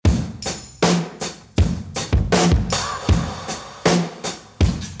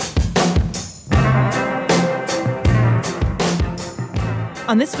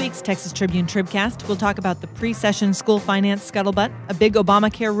On this week's Texas Tribune Tribcast, we'll talk about the pre-session school finance scuttlebutt, a big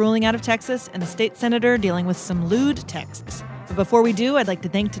Obamacare ruling out of Texas, and a state senator dealing with some lewd texts. But before we do, I'd like to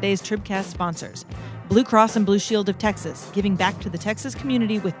thank today's Tribcast sponsors. Blue Cross and Blue Shield of Texas, giving back to the Texas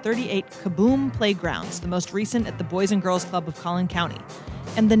community with 38 Kaboom playgrounds, the most recent at the Boys and Girls Club of Collin County.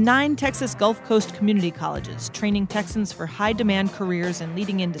 And the 9 Texas Gulf Coast community colleges, training Texans for high-demand careers and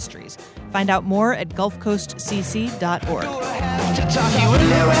leading industries. Find out more at gulfcoastcc.org.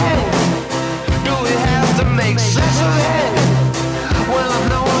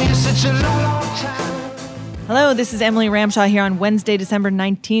 Hello, this is Emily Ramshaw here on Wednesday, December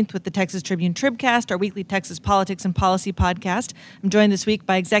 19th with the Texas Tribune Tribcast, our weekly Texas politics and policy podcast. I'm joined this week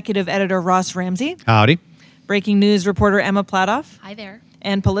by executive editor Ross Ramsey. Howdy. Breaking news reporter Emma Pladoff. Hi there.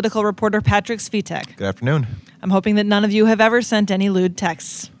 And political reporter Patrick Svitek. Good afternoon. I'm hoping that none of you have ever sent any lewd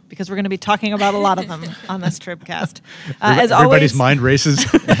texts, because we're going to be talking about a lot of them on this Tribcast. Everybody's always, mind races.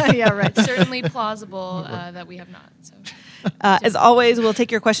 Yeah, right. Certainly plausible that we have not. So. As always, we'll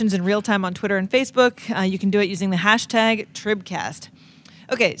take your questions in real time on Twitter and Facebook. You can do it using the hashtag Tribcast.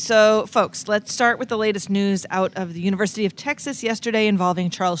 Okay, so folks, let's start with the latest news out of the University of Texas yesterday involving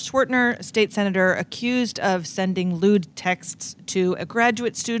Charles Schwartner, a state senator accused of sending lewd texts to a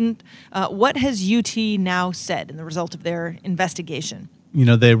graduate student. What has UT now said in the result of their investigation? You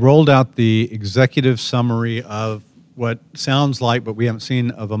know, they rolled out the executive summary of what sounds like, but we haven't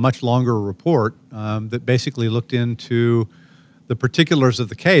seen, of a much longer report that basically looked into the particulars of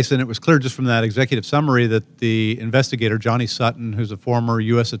the case, and it was clear just from that executive summary that the investigator, Johnny Sutton, who's a former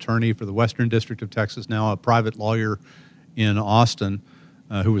U.S. attorney for the Western District of Texas, now a private lawyer in Austin,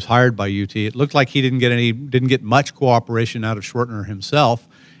 who was hired by UT, it looked like he didn't get much cooperation out of Schwartner himself,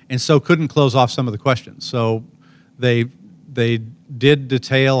 and so couldn't close off some of the questions. So they did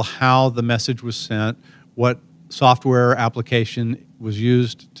detail how the message was sent, what software application was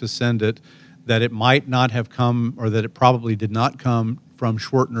used to send it, that it might not have come, or that it probably did not come from the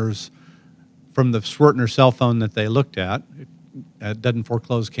Schwartner cell phone that they looked at. It doesn't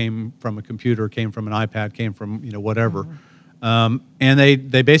foreclose came from a computer, came from an iPad, came from whatever. And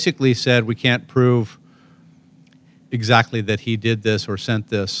they basically said we can't prove exactly that he did this or sent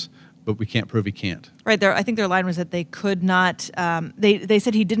this, but we can't prove he can't. Right. I think their line was that they could not, they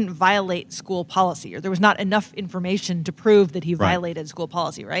said he didn't violate school policy, or there was not enough information to prove that he violated school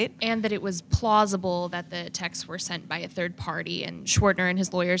policy, right? And that it was plausible that the texts were sent by a third party, and Schwartner and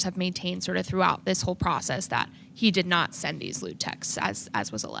his lawyers have maintained sort of throughout this whole process that he did not send these lewd texts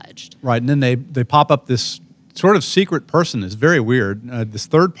as was alleged. Right, and then they pop up this sort of secret person. It's very weird. This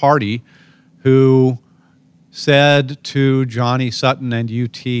third party who said to Johnny Sutton and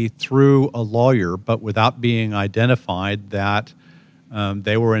UT through a lawyer, but without being identified, that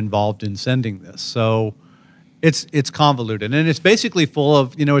they were involved in sending this. So it's convoluted, and it's basically full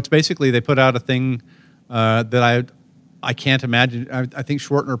of, it's basically they put out a thing that I can't imagine. I think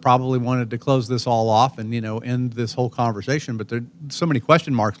Schwartner probably wanted to close this all off and end this whole conversation, but there's so many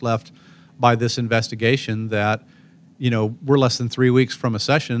question marks left by this investigation that we're less than 3 weeks from a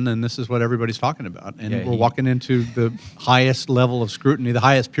session, and this is what everybody's talking about. And we're walking into the highest level of scrutiny, the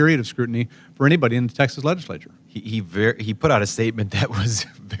highest period of scrutiny for anybody in the Texas legislature. He put out a statement that was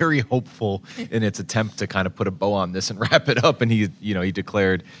very hopeful in its attempt to kind of put a bow on this and wrap it up. And he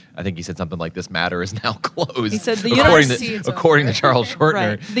declared, I think he said something like, "This matter is now closed." He said according to Charles Schwartner.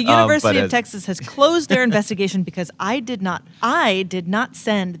 Right. The University of Texas has closed their investigation because I did not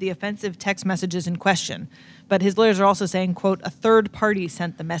send the offensive text messages in question. But his lawyers are also saying, quote, a third party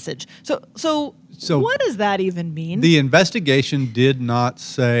sent the message. So what does that even mean? The investigation did not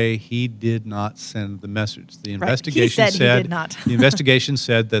say he did not send the message. The investigation He said he did not. The investigation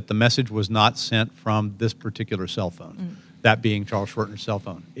said that the message was not sent from this particular cell phone, that being Charles Schwartner's cell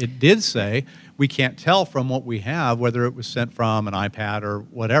phone. It did say we can't tell from what we have whether it was sent from an iPad or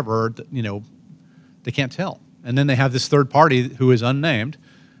whatever. They can't tell. And then they have this third party who is unnamed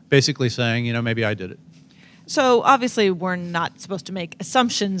basically saying, maybe I did it. So obviously we're not supposed to make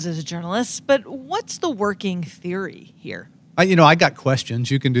assumptions as journalists, but what's the working theory here? I got questions.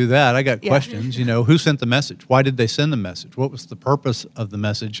 You can do that. I got questions. Who sent the message? Why did they send the message? What was the purpose of the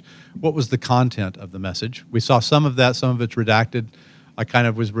message? What was the content of the message? We saw some of that. Some of it's redacted. I kind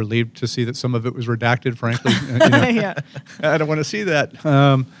of was relieved to see that some of it was redacted, frankly. I don't want to see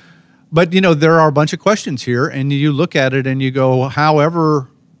that. But, there are a bunch of questions here, and you look at it and you go, however,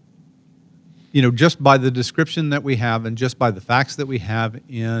 just by the description that we have and just by the facts that we have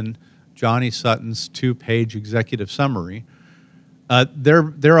in Johnny Sutton's 2-page executive summary,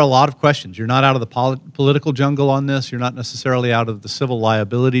 there are a lot of questions. You're not out of the political jungle on this. You're not necessarily out of the civil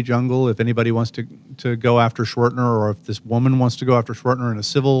liability jungle. If anybody wants to go after Schwertner, or if this woman wants to go after Schwertner in a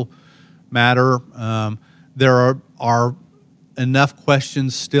civil matter. There are enough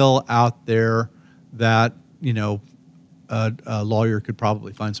questions still out there that, a lawyer could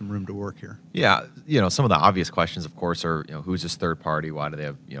probably find some room to work here. Yeah, some of the obvious questions, of course, are who's this third party? Why do they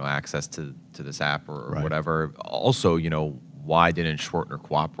have access to this app or Right. whatever? Also, why didn't Schwertner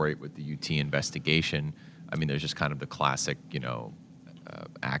cooperate with the UT investigation? I mean, there's just kind of the classic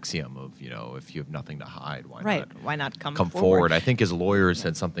axiom of if you have nothing to hide, Why not come forward? I think his lawyers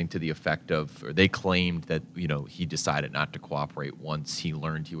said something to the effect of, or they claimed that he decided not to cooperate once he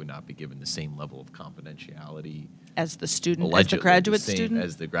learned he would not be given the same level of confidentiality as the student, as the allegedly graduate same student.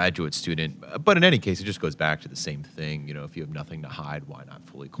 as the graduate student. But in any case, it just goes back to the same thing. If you have nothing to hide, why not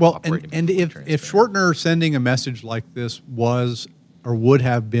fully Well, cooperate? and be fully if transparent? Schwertner sending a message like this was or would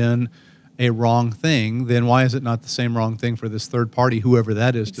have been a wrong thing, then why is it not the same wrong thing for this third party, whoever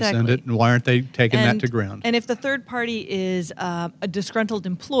that is, to send Exactly. it? And why aren't they taking that to ground? And if the third party is a disgruntled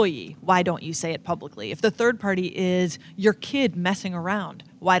employee, why don't you say it publicly? If the third party is your kid messing around,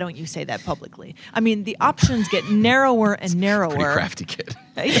 why don't you say that publicly? I mean, the options get narrower and narrower. Pretty crafty kid.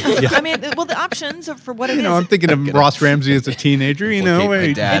 I mean, well, the options are for what it is. I'm thinking of Ross Ramsey as a teenager. Implicate my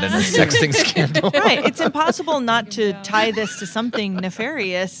Hey, dad in a sexting scandal. Right. It's impossible not to tie this to something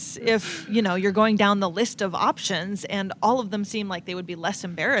nefarious if, you're going down the list of options and all of them seem like they would be less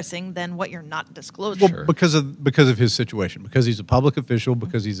embarrassing than what you're not disclosing. Well, because of his situation, because he's a public official,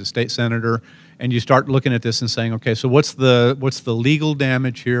 because he's a state senator, and you start looking at this and saying, okay, so what's the legal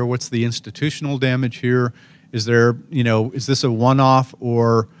damage here? What's the institutional damage here? Is there, is this a one-off,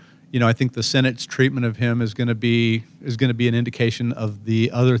 or, I think the Senate's treatment of him is going to be an indication of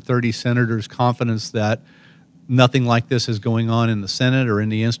the other 30 senators' confidence that nothing like this is going on in the Senate or in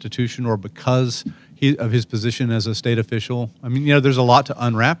the institution, or because of his position as a state official. I mean, there's a lot to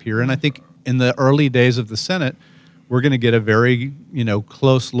unwrap here, and I think in the early days of the Senate, we're going to get a very,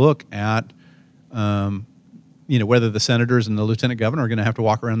 close look at, whether the senators and the lieutenant governor are going to have to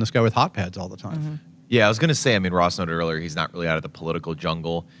walk around this guy with hot pads all the time. Mm-hmm. Yeah, I was going to say, Ross noted earlier, he's not really out of the political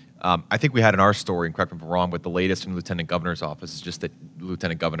jungle. I think we had in our story, and correct me if I'm wrong, but the latest from the lieutenant governor's office is just that the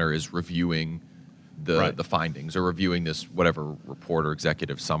lieutenant governor is reviewing the findings, or reviewing this whatever report or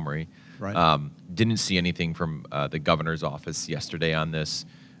executive summary. Right. Didn't see anything from the governor's office yesterday on this.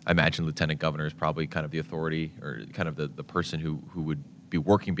 I imagine lieutenant governor is probably kind of the authority, or kind of the person who would be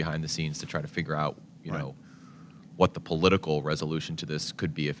working behind the scenes to try to figure out, what the political resolution to this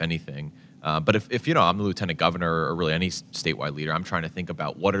could be, if anything. But if I'm the lieutenant governor, or really any statewide leader, I'm trying to think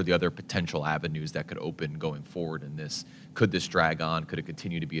about what are the other potential avenues that could open going forward in this. Could this drag on? Could it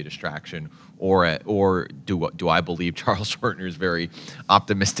continue to be a distraction? Or do I believe Charles Schwertner's very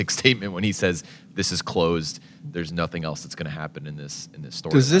optimistic statement when he says this is closed? There's nothing else that's going to happen in this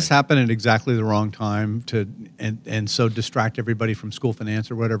story. Does this happen at exactly the wrong time and so distract everybody from school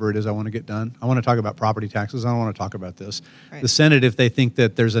finance or whatever it is I want to get done? I want to talk about property taxes. I don't want to talk about this. Right. The Senate, if they think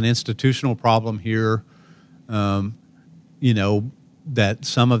that there's an institutional problem here, that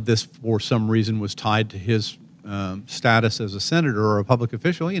some of this for some reason was tied to his status as a senator or a public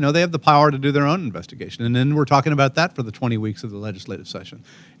official, they have the power to do their own investigation. And then we're talking about that for the 20 weeks of the legislative session.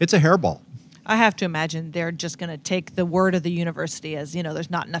 It's a hairball. I have to imagine they're just going to take the word of the university as, there's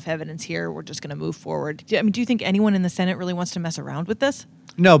not enough evidence here. We're just going to move forward. I mean, do you think anyone in the Senate really wants to mess around with this?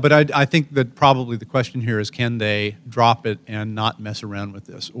 No, but I think that probably the question here is, can they drop it and not mess around with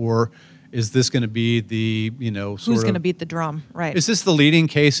this? Or is this going to be the, Who's going to beat the drum? Right. Is this the leading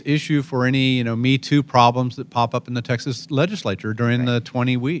case issue for any, Me Too problems that pop up in the Texas legislature during the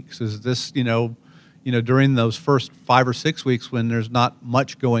 20 weeks? Is this, during those first 5 or 6 weeks when there's not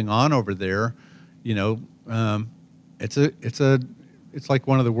much going on over there, it's like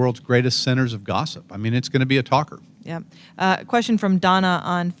one of the world's greatest centers of gossip. I mean, it's going to be a talker. Yeah. Question from Donna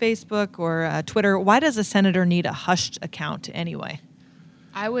on Facebook or Twitter. Why does a senator need a hushed account anyway?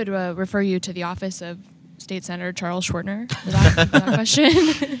 I would refer you to the office of State Senator Charles Schwertner for that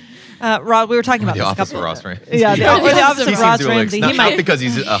question. Rod, we were talking about the this office a couple of Ross Ramsey. Yeah, the office He of seems Ross to like- Ramsey. Not because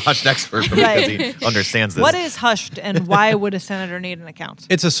he's a hushed expert, but Right. because he understands this. What is hushed, and why would a senator need an account?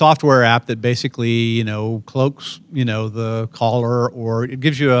 It's a software app that basically, cloaks, the caller, or it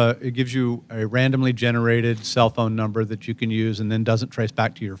gives you a randomly generated cell phone number that you can use, and then doesn't trace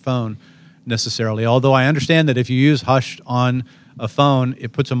back to your phone necessarily. Although I understand that if you use hushed on a phone,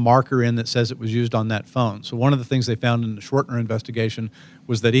 it puts a marker in that says it was used on that phone. So one of the things they found in the Schwertner investigation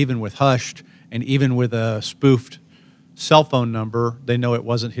was that even with hushed and even with a spoofed cell phone number, they know it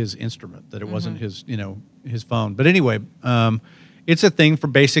wasn't his instrument, that it wasn't his, his phone. But anyway, it's a thing for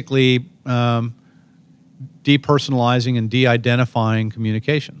basically depersonalizing and de-identifying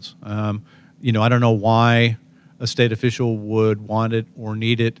communications. I don't know why a state official would want it or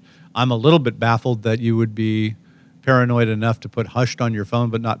need it. I'm a little bit baffled that you would be paranoid enough to put hushed on your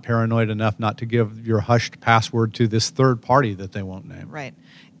phone, but not paranoid enough not to give your hushed password to this third party that they won't name. Right.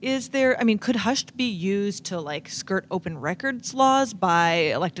 Could hushed be used to like skirt open records laws by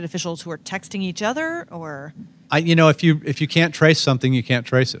elected officials who are texting each other, or? If you can't trace something, you can't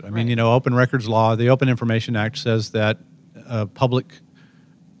trace it. I mean, Right. Open records law, the Open Information Act says that public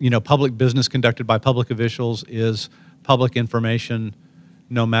business conducted by public officials is public information,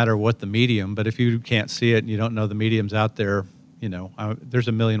 no matter what the medium. But if you can't see it and you don't know the medium's out there, there's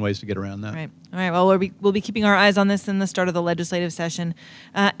a million ways to get around that. Right. All right. Well, we'll be keeping our eyes on this in the start of the legislative session.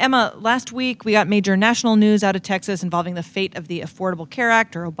 Emma, last week we got major national news out of Texas involving the fate of the Affordable Care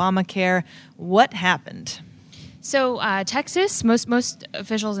Act, or Obamacare. What happened? So Texas, most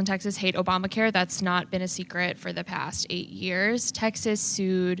officials in Texas hate Obamacare. That's not been a secret for the past 8 years. Texas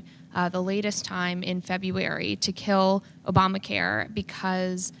sued the latest time in February to kill Obamacare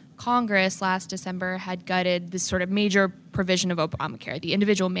because Congress last December had gutted this sort of major provision of Obamacare, the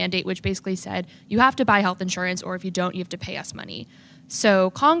individual mandate, which basically said you have to buy health insurance, or if you don't, you have to pay us money.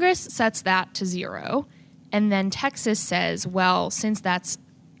 So Congress sets that to zero. And then Texas says, well, since that's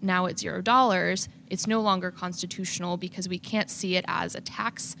now at $0, it's no longer constitutional because we can't see it as a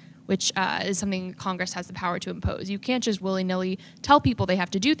tax, which is something Congress has the power to impose. You can't just willy-nilly tell people they have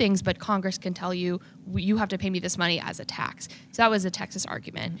to do things, but Congress can tell you, you have to pay me this money as a tax. So that was a Texas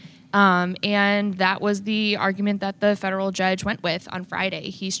argument. And that was the argument that the federal judge went with on Friday.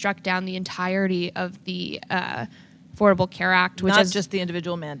 He struck down the entirety of the Affordable Care Act, which Not is just the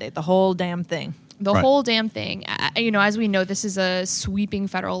individual mandate, the whole damn thing. the Right. whole damn thing. As we know, this is a sweeping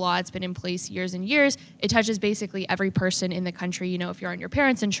federal law. It's been in place years and years. It touches basically every person in the country. If you're on your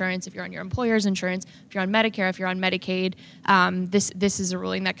parents' insurance, if you're on your employer's insurance, if you're on Medicare, if you're on Medicaid, this is a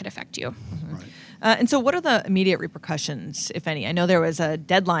ruling that could affect you. Right. And so what are the immediate repercussions, if any? I know there was a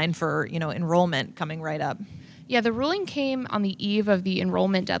deadline for, enrollment coming right up. Yeah, the ruling came on the eve of the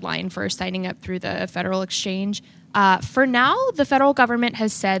enrollment deadline for signing up through the federal exchange. For now, the federal government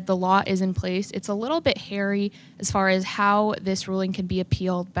has said the law is in place. It's a little bit hairy as far as how this ruling can be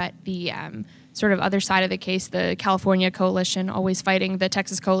appealed, but the sort of other side of the case, the California coalition, always fighting the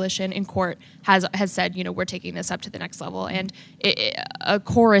Texas coalition in court, has said, we're taking this up to the next level. And a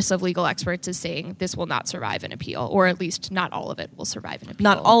chorus of legal experts is saying this will not survive an appeal, or at least not all of it will survive an appeal.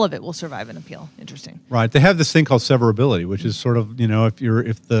 Not all of it will survive an appeal. Interesting. Right. They have this thing called severability, which is sort of,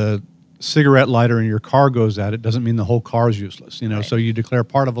 if the cigarette lighter in your car goes out, it doesn't mean the whole car is useless. Right. So you declare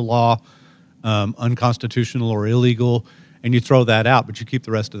part of a law unconstitutional or illegal, and you throw that out, but you keep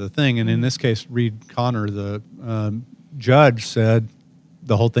the rest of the thing. And in this case, Reed Connor, the judge, said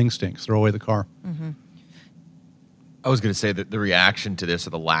the whole thing stinks. Throw away the car. Mm-hmm. I was going to say that the reaction to this, or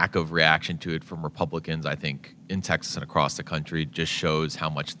the lack of reaction to it from Republicans, I think, in Texas and across the country, just shows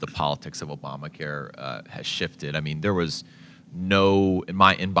how much the politics of Obamacare has shifted. I mean, there was no, in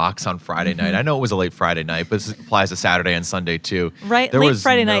my inbox on Friday night, I know it was a late Friday night, but this applies to Saturday and Sunday too. Right. There Late was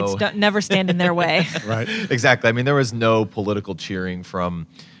Friday no- nights never stand in their way. Right. Exactly. I mean, there was no political cheering from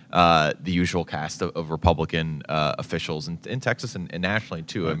the usual cast of Republican officials in Texas and nationally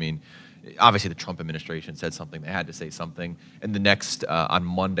too. Right. I mean, obviously the Trump administration said something; they had to say something. And the next on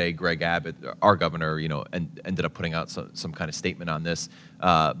Monday, Greg Abbott, our governor, ended up putting out some kind of statement on this.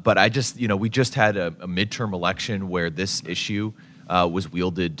 But I just, we just had a midterm election where this issue was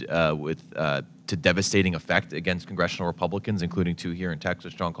wielded to devastating effect against congressional Republicans, including two here in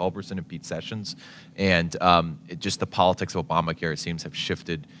Texas, John Culberson and Pete Sessions. And just the politics of Obamacare, it seems, have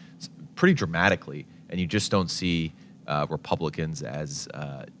shifted pretty dramatically. And you just don't see Republicans as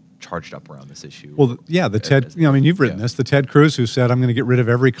charged up around this issue. Well, the Ted, you've written this. The Ted Cruz who said, I'm going to get rid of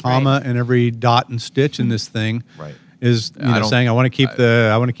every comma and every dot and stitch in this thing. Right. Is saying I want to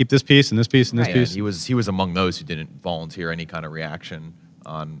keep this piece and this piece and this Right. piece. He was among those who didn't volunteer any kind of reaction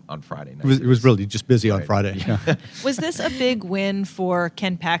on Friday night. It was really just busy on Right. Friday. Yeah. Was this a big win for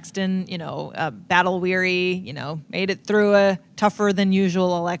Ken Paxton? Battle weary, made it through a tougher than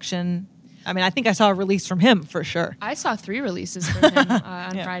usual election. I mean, I think I saw a release from him for sure. I saw 3 releases from him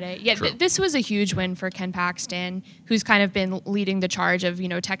on Yeah. Friday. Yeah, True. this was a huge win for Ken Paxton, who's kind of been leading the charge of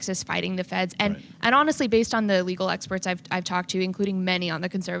Texas fighting the feds. And Right. and honestly, based on the legal experts I've talked to, including many on the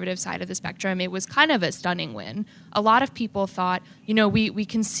conservative side of the spectrum, it was kind of a stunning win. A lot of people thought, we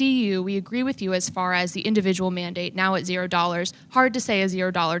can see you, we agree with you as far as the individual mandate now at $0. Hard to say a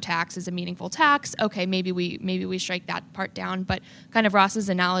 $0 tax is a meaningful tax. Okay, maybe we strike that part down. But kind of Ross's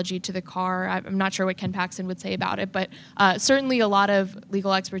analogy to the car. far. I'm not sure what Ken Paxton would say about it, but certainly a lot of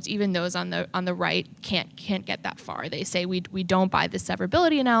legal experts, even those on the right, can't get that far. They say we don't buy the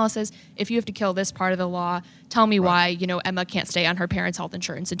severability analysis. If you have to kill this part of the law, tell me why Emma can't stay on her parents' health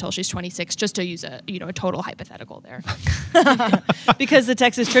insurance until she's 26. Just to use a total hypothetical there. Because the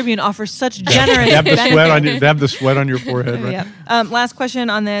Texas Tribune offers such generous. They have the sweat on your forehead, right? Yeah. Last question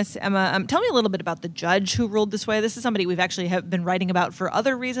on this, Emma. Tell me a little bit about the judge who ruled this way. This is somebody we've actually have been writing about for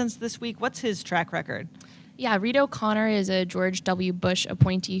other reasons this week. What's his track record? Yeah, Reed O'Connor is a George W. Bush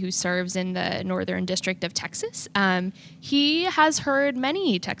appointee who serves in the Northern District of Texas. He has heard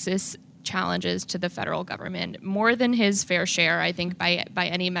many Texas challenges to the federal government, more than his fair share, I think, by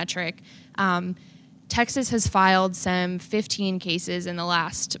any metric. Texas has filed some 15 cases in the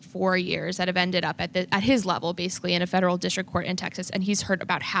last 4 years that have ended up at his level, basically, in a federal district court in Texas, and he's heard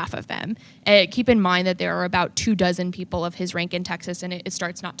about half of them. Keep in mind that there are about 24 people of his rank in Texas, and it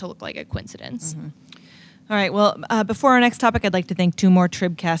starts not to look like a coincidence. Mm-hmm. All right, well, before our next topic, I'd like to thank two more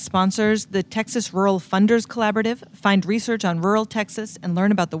Tribcast sponsors, the Texas Rural Funders Collaborative. Find research on rural Texas and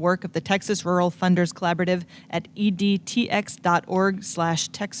learn about the work of the Texas Rural Funders Collaborative at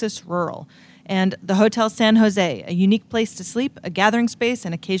edtx.org/TexasRural. And the Hotel San Jose, a unique place to sleep, a gathering space,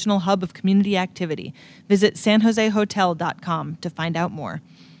 and occasional hub of community activity. Visit sanjosehotel.com to find out more.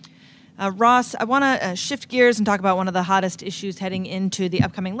 Ross, I want to shift gears and talk about one of the hottest issues heading into the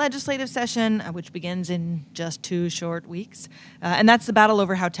upcoming legislative session, which begins in just 2 short weeks. And that's the battle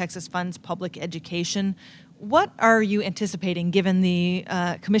over how Texas funds public education. What are you anticipating given the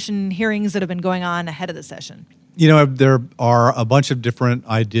commission hearings that have been going on ahead of the session? There are a bunch of different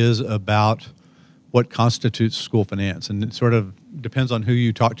ideas about what constitutes school finance, and it sort of depends on who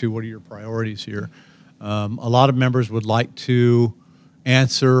you talk to. What are your priorities here? A lot of members would like to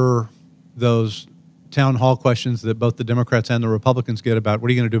answer those town hall questions that both the Democrats and the Republicans get about what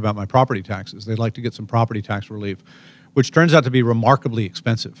are you going to do about my property taxes? They'd like to get some property tax relief, which turns out to be remarkably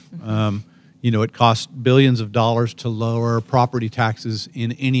expensive. Mm-hmm. It costs billions of dollars to lower property taxes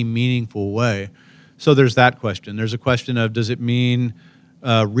in any meaningful way. So there's that question. There's a question of, does it mean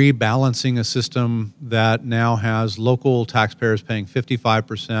rebalancing a system that now has local taxpayers paying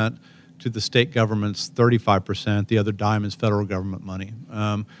 55% to the state government's 35%, the other dime is federal government money.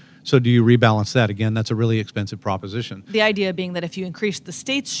 So do you rebalance that? Again, that's a really expensive proposition. The idea being that if you increase the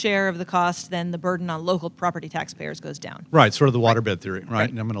state's share of the cost, then the burden on local property taxpayers goes down. Right, sort of the waterbed theory, right?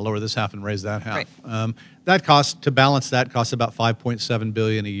 And I'm going to lower this half and raise that half. Right. That cost, to balance that, costs about $5.7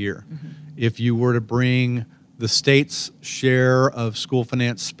 billion a year. Mm-hmm. If you were to bring the state's share of school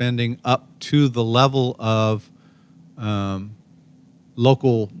finance spending up to the level of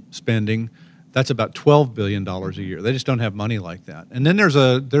local spending, that's about $12 billion a year. They just don't have money like that. And then there's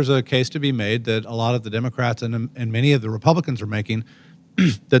a case to be made that a lot of the Democrats and many of the Republicans are making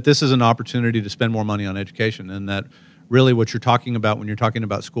that this is an opportunity to spend more money on education, and that really what you're talking about when you're talking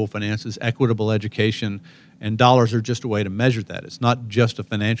about school finance is equitable education, and dollars are just a way to measure that. It's not just a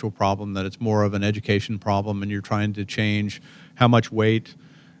financial problem, that it's more of an education problem, and you're trying to change how much weight,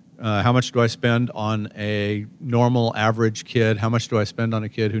 how much do I spend on a normal average kid? How much do I spend on a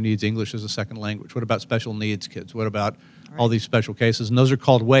kid who needs English as a second language? What about special needs kids? What about all these special cases? And those are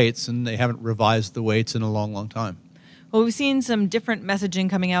called weights, and they haven't revised the weights in a long, long time. Well, we've seen some different messaging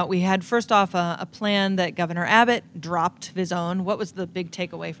coming out. We had, first off, a plan that Governor Abbott dropped of his own. What was the big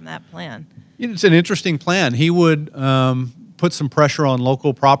takeaway from that plan? It's an interesting plan. He would put some pressure on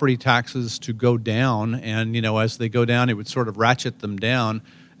local property taxes to go down, and as they go down, it would sort of ratchet them down,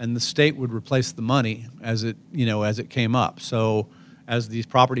 and the state would replace the money as it came up. So as these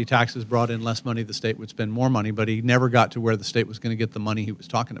property taxes brought in less money, the state would spend more money, but he never got to where the state was going to get the money he was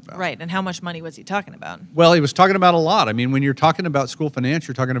talking about. Right, and how much money was he talking about? Well, he was talking about a lot. I mean, when you're talking about school finance,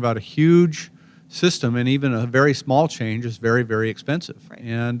 you're talking about a huge system, and even a very small change is very, very expensive. Right.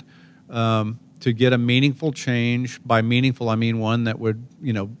 And to get a meaningful change, by meaningful I mean one that would,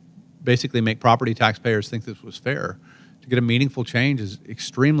 basically make property taxpayers think this was fair. To get a meaningful change is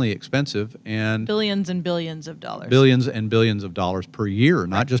extremely expensive, and billions and billions of dollars. Billions and billions of dollars per year,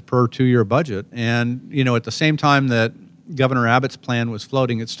 not just per 2-year budget. And at the same time that Governor Abbott's plan was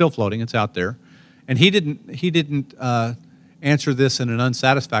floating, it's still floating, it's out there, and he didn't answer this in an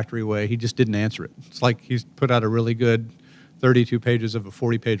unsatisfactory way. He just didn't answer it. It's like he's put out a really good 32 pages of a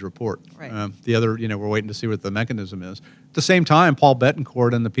 40-page report. Right. The other, we're waiting to see what the mechanism is. At the same time, Paul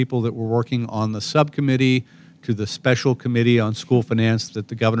Bettencourt and the people that were working on the subcommittee to the special committee on school finance that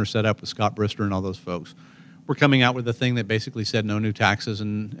the governor set up with Scott Brister and all those folks, we're coming out with a thing that basically said no new taxes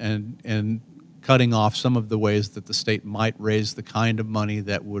and cutting off some of the ways that the state might raise the kind of money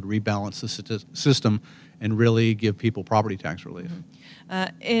that would rebalance the system and really give people property tax relief.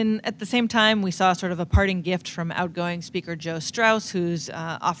 At the same time, we saw sort of a parting gift from outgoing Speaker Joe Straus, who's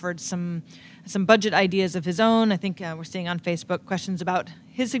offered some budget ideas of his own. I think we're seeing on Facebook questions about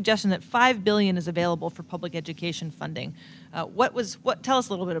his suggestion that $5 billion is available for public education funding. Tell us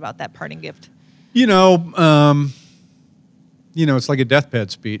a little bit about that parting gift. It's like a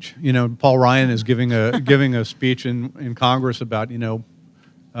deathbed speech. Paul Ryan is giving a speech in Congress about,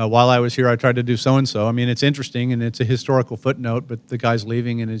 while I was here, I tried to do so-and-so. I mean, it's interesting, and it's a historical footnote, but the guy's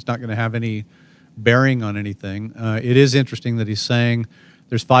leaving, and it's not going to have any bearing on anything. It is interesting that he's saying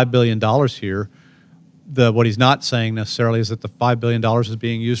there's $5 billion here. What he's not saying necessarily is that the $5 billion is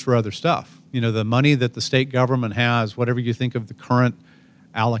being used for other stuff. The money that the state government has, whatever you think of the current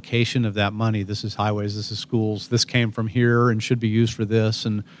allocation of that money, this is highways, this is schools, this came from here and should be used for this,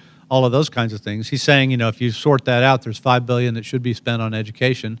 and all of those kinds of things. He's saying, if you sort that out, there's $5 billion that should be spent on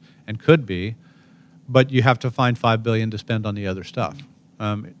education and could be, but you have to find $5 billion to spend on the other stuff.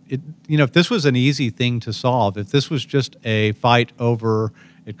 If this was an easy thing to solve, if this was just a fight over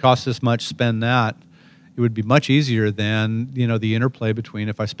it costs this much, spend that, it would be much easier than, the interplay between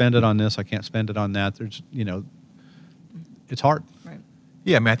if I spend it on this, I can't spend it on that. There's, it's hard. Right.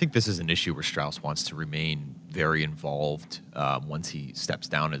 Yeah, I mean, I think this is an issue where Straus wants to remain very involved once he steps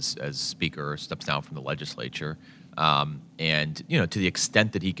down as Speaker, or steps down from the legislature. And, to the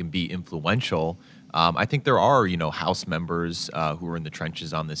extent that he can be influential, I think there are, House members who are in the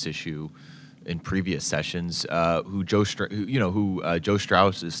trenches on this issue in previous sessions who Joe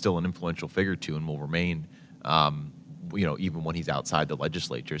Straus is still an influential figure to and will remain, even when he's outside the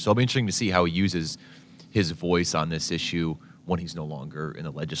legislature. So it'll be interesting to see how he uses his voice on this issue when he's no longer in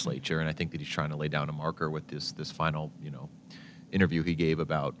the legislature. And I think that he's trying to lay down a marker with this final, interview he gave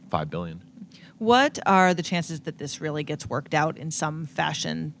about $5 billion. What are the chances that this really gets worked out in some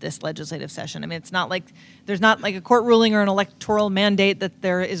fashion this legislative session? I mean, it's not like there's not like a court ruling or an electoral mandate that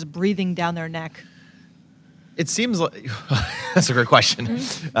there is breathing down their neck. It seems like that's a great question.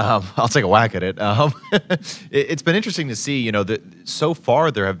 I'll take a whack at it. It's been interesting to see, that so far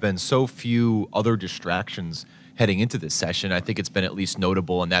there have been so few other distractions heading into this session. I think it's been at least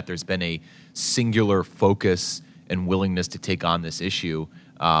notable in that there's been a singular focus and willingness to take on this issue.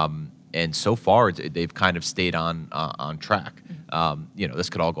 And so far, they've kind of stayed on track. This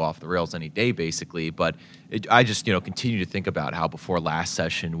could all go off the rails any day, basically. But I just, continue to think about how before last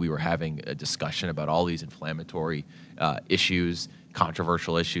session we were having a discussion about all these inflammatory issues,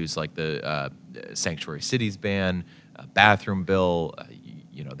 controversial issues like the sanctuary cities ban, bathroom bill.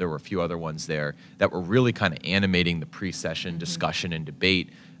 There were a few other ones there that were really kind of animating the pre-session discussion and debate.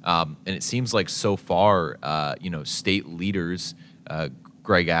 And it seems like so far, state leaders,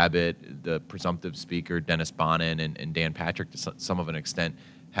 Greg Abbott, the presumptive speaker, Dennis Bonnen, and Dan Patrick, to some of an extent,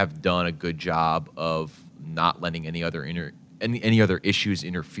 have done a good job of not letting any other issues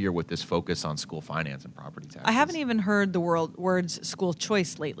interfere with this focus on school finance and property taxes. I haven't even heard the words school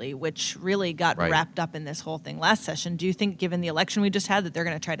choice lately, which really got wrapped up in this whole thing last session. Do you think, given the election we just had, that they're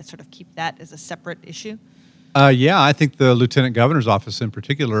going to try to sort of keep that as a separate issue? Yeah, I think the Lieutenant Governor's office in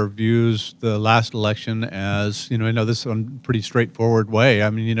particular views the last election as, I know this in a pretty straightforward way. I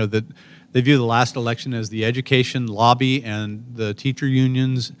mean, that they view the last election as the education lobby and the teacher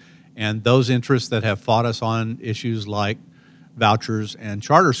unions and those interests that have fought us on issues like vouchers and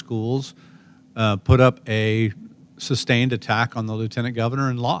charter schools put up a sustained attack on the Lieutenant Governor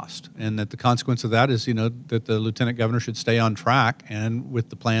and lost. And that the consequence of that is, that the Lieutenant Governor should stay on track and with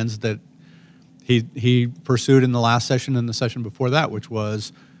the plans that he pursued in the last session and the session before that, which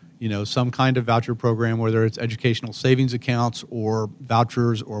was, some kind of voucher program, whether it's educational savings accounts or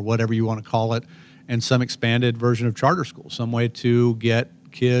vouchers or whatever you want to call it, and some expanded version of charter school, some way to get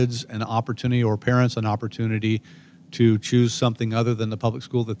kids an opportunity or parents an opportunity to choose something other than the public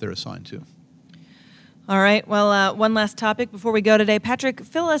school that they're assigned to. All right. Well, one last topic before we go today. Patrick,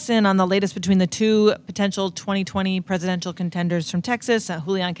 fill us in on the latest between the two potential 2020 presidential contenders from Texas,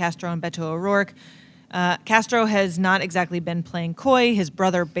 Julian Castro and Beto O'Rourke. Castro has not exactly been playing coy. His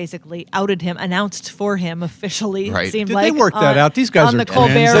brother basically announced for him officially. Right. Did they work that out? These guys are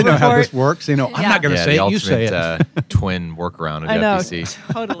twins. They know how this works. I'm not going to say it. You say it. Twin workaround of I know,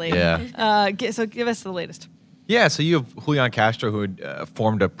 FEC. Totally. Yeah. So give us the latest. Yeah, so you have Julian Castro, who had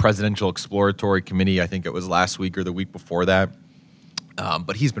formed a presidential exploratory committee, I think it was last week or the week before that,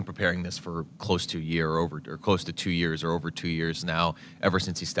 But he's been preparing this for close to a year or close to 2 years or over 2 years now, ever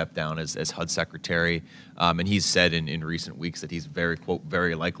since he stepped down as HUD secretary. And he's said in recent weeks that he's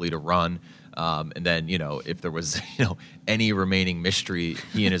very likely to run. And then, if there was, any remaining mystery,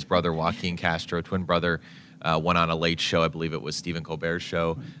 he and his brother, Joaquin Castro, twin brother, went on a late show. I believe it was Stephen Colbert's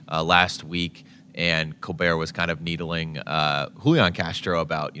show last week. And Colbert was kind of needling Julian Castro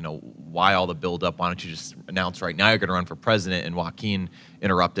about, why all the buildup? Why don't you just announce right now you're going to run for president? And Joaquin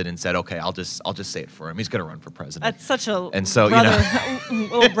interrupted and said, "Okay, I'll just say it for him. He's going to run for president." That's such a brother,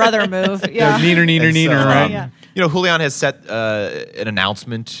 little brother move. Yeah, neener, right? Yeah. Julian has set an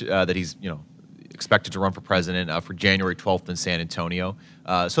announcement that he's expected to run for president for January 12th in San Antonio.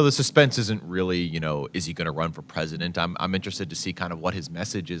 So the suspense isn't really, is he going to run for president? I'm interested to see kind of what his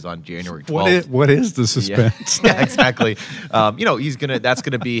message is on January 12th. What is the suspense? Yeah, exactly. That's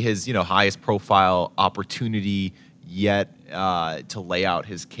gonna be his highest profile opportunity yet to lay out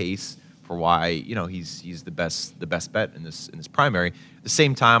his case for why he's the best bet in this primary. At the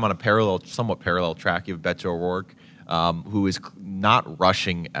same time, on a somewhat parallel track, you have Beto O'Rourke, who is not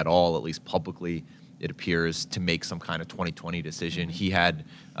rushing at all, at least publicly, it appears, to make some kind of 2020 decision. He had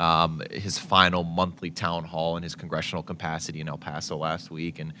his final monthly town hall in his congressional capacity in El Paso last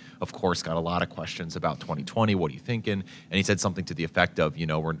week, and of course got a lot of questions about 2020. What are you thinking? And he said something to the effect of,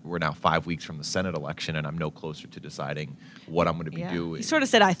 we're now 5 weeks from the Senate election, and I'm no closer to deciding what I'm going to be doing. He sort of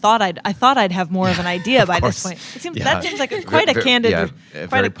said, "I thought I'd have more of an idea by this point." That seems like quite a candid,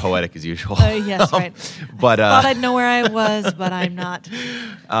 very poetic as usual. Yes, right. But thought I'd know where I was, but I'm not.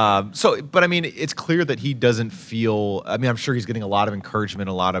 But I mean, it's clear that he doesn't feel. I mean, I'm sure he's getting a lot of encouragement,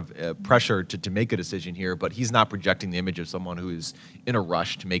 a lot of pressure to make a decision here, but he's not projecting the image of someone who is in a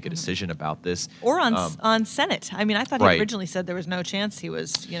rush to make a decision about this. Or on Senate. I mean, I thought he originally said there was no chance he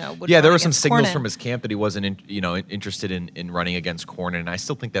was, would there run were some signals Cornyn. from his camp that he wasn't, interested in running against Cornyn, and I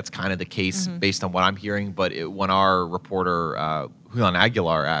still think that's kind of the case based on what I'm hearing. But when our reporter Julian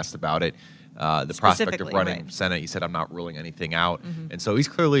Aguilar asked about it, the prospect of running Senate, he said, "I'm not ruling anything out," and so he's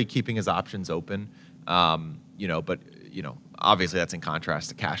clearly keeping his options open. But obviously that's in contrast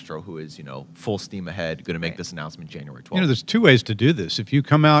to Castro, who is, full steam ahead, going to make this announcement January 12th. There's two ways to do this. If you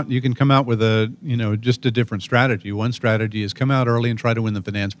come out, you can come out with just a different strategy. One strategy is come out early and try to win the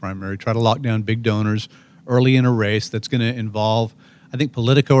finance primary, try to lock down big donors early in a race that's going to involve, I think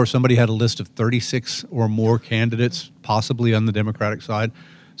Politico or somebody had a list of 36 or more candidates, possibly on the Democratic side.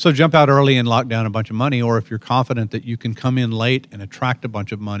 So jump out early and lock down a bunch of money, or if you're confident that you can come in late and attract a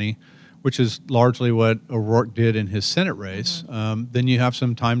bunch of money, which is largely what O'Rourke did in his Senate race, then you have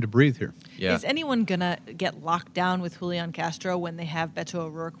some time to breathe here. Yeah. Is anyone going to get locked down with Julian Castro when they have Beto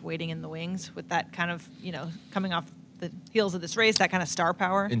O'Rourke waiting in the wings with that kind of, coming off the heels of this race, that kind of star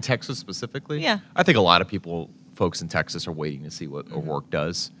power? In Texas specifically? Yeah. I think a lot of folks in Texas are waiting to see what O'Rourke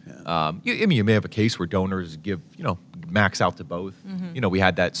does. Yeah. You may have a case where donors give, max out to both. We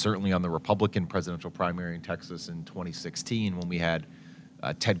had that certainly on the Republican presidential primary in Texas in 2016 when we had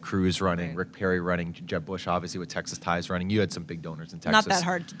Ted Cruz running, Rick Perry running, Jeb Bush obviously with Texas ties running. You had some big donors in Texas. Not that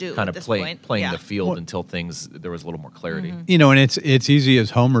hard to do kind at of this playing point. the field until there was a little more clarity. And it's easy as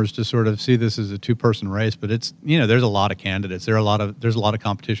homers to sort of see this as a two-person race, but it's there's a lot of candidates. There's a lot of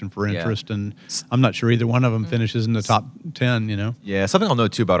competition for interest, and I'm not sure either one of them finishes in the top 10. Yeah, something I'll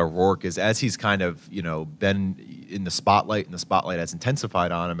note too about O'Rourke is as he's kind of been in the spotlight, and the spotlight has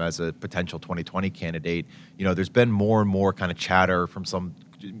intensified on him as a potential 2020 candidate. There's been more and more kind of chatter from some.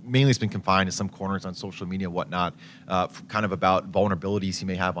 Mainly it's been confined to some corners on social media and whatnot, kind of about vulnerabilities he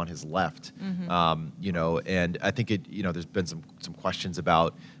may have on his left. And I think there's been some questions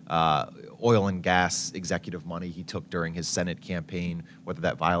about oil and gas executive money he took during his Senate campaign, whether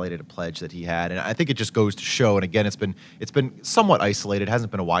that violated a pledge that he had. And I think it just goes to show, and again, it's been somewhat isolated. It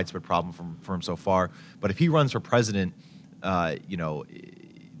hasn't been a widespread problem for him so far. But if he runs for president, the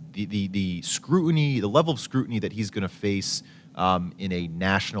scrutiny, the level of scrutiny that he's going to face in a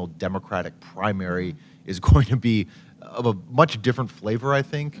national Democratic primary is going to be of a much different flavor, I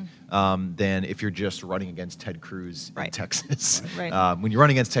think, than if you're just running against Ted Cruz in Texas. Right. When you're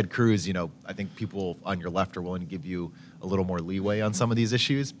running against Ted Cruz, I think people on your left are willing to give you a little more leeway on some of these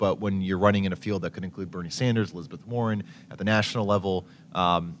issues. But when you're running in a field that could include Bernie Sanders, Elizabeth Warren, at the national level,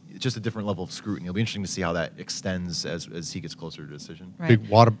 it's just a different level of scrutiny. It'll be interesting to see how that extends as he gets closer to a decision. Right. Big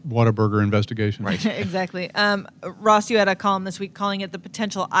Whataburger investigation. Right. Exactly. Ross, you had a column this week calling it the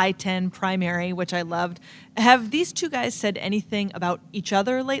potential I-10 primary, which I loved. Have these two guys said anything about each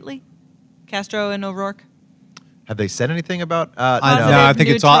other lately? Castro and O'Rourke? Have they said anything about? I think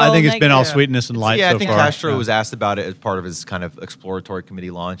it's been all sweetness and light. Yeah, so I think far. Castro was asked about it as part of his kind of exploratory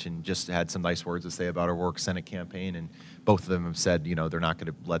committee launch, and just had some nice words to say about O'Rourke's Senate campaign. both of them have said, they're not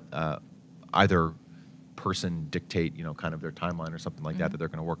going to let either person dictate, kind of their timeline or something like that they're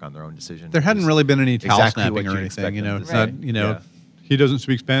going to work on their own decision. There hadn't really been any towel exactly snapping what or you'd anything. expect them to It's say. not, he doesn't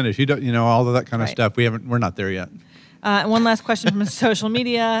speak Spanish. He don't, all of that kind of Right. stuff. We're not there yet. One last question from social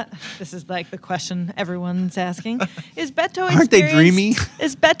media. This is like the question everyone's asking. Is Beto Aren't they dreamy?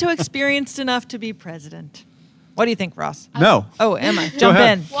 Is Beto experienced enough to be president? What do you think, Ross? No. Oh, Emma, jump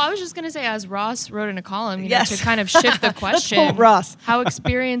ahead. in. Well, I was just going to say, as Ross wrote in a column, Yes. to kind of shift the Let's question. quote Ross. How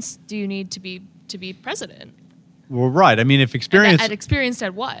experienced do you need to be president? Well, right. I mean, if experience, Experienced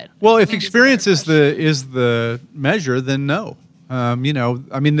at what? well, I if think experience is is the measure, then no. I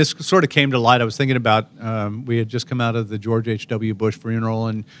mean, this sort of came to light. I was thinking about we had just come out of the George H.W. Bush funeral,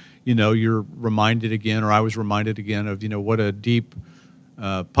 and you're reminded again, or I was reminded again of what a deep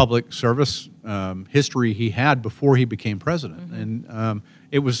public service history he had before he became president, and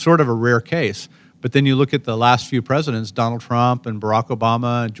it was sort of a rare case. But then you look at the last few presidents, Donald Trump and Barack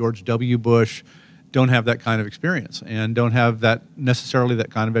Obama and George W. Bush, don't have that kind of experience and don't have necessarily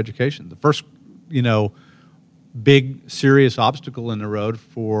that kind of education. The first, big serious obstacle in the road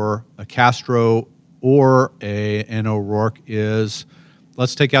for a Castro or an O'Rourke is,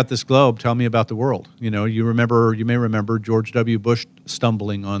 let's take out this globe. Tell me about the world. You may remember George W. Bush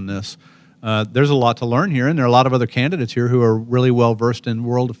stumbling on this. There's a lot to learn here, and there are a lot of other candidates here who are really well versed in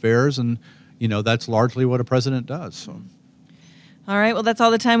world affairs, and that's largely what a president does. So. All right, well, that's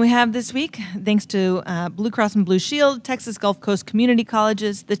all the time we have this week. Thanks to Blue Cross and Blue Shield, Texas Gulf Coast Community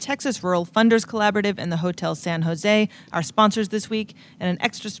Colleges, the Texas Rural Funders Collaborative, and the Hotel San Jose, our sponsors this week. And an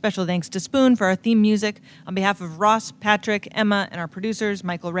extra special thanks to Spoon for our theme music. On behalf of Ross, Patrick, Emma, and our producers,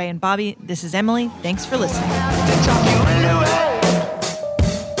 Michael, Ray, and Bobby, this is Emily. Thanks for listening.